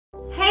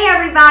Hey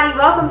everybody,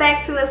 welcome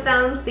back to A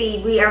Sown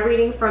Seed. We are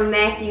reading from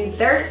Matthew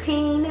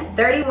 13,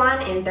 31,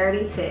 and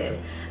 32.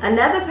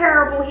 Another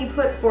parable he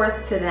put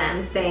forth to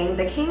them, saying,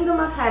 The kingdom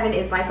of heaven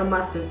is like a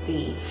mustard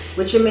seed,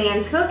 which a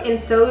man took and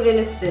sowed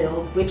in his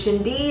field, which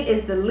indeed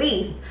is the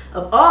least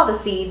of all the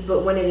seeds,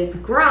 but when it is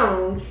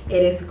grown,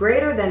 it is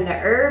greater than the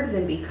herbs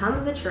and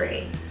becomes a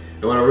tree.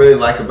 And what I really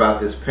like about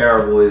this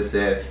parable is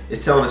that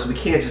it's telling us we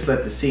can't just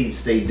let the seed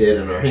stay dead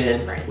in our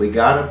hand. Right. We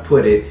got to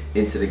put it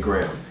into the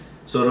ground.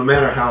 So no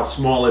matter how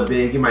small or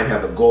big, you might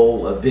have a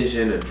goal, a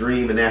vision, a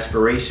dream, an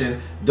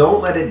aspiration.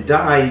 Don't let it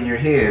die in your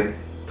hand.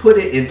 Put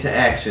it into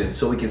action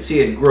so we can see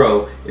it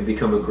grow and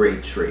become a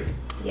great tree.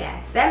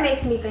 Yes, that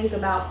makes me think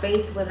about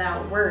faith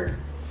without works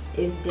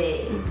is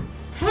dead.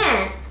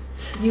 Hence,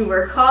 you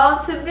were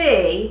called to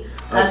be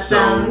a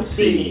sown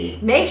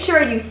seed. Make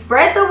sure you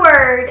spread the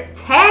word,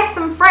 tag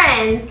some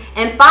friends,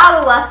 and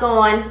follow us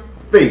on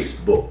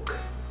Facebook,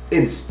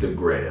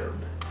 Instagram,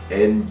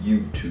 and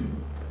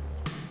YouTube.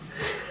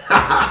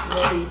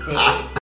 what he said.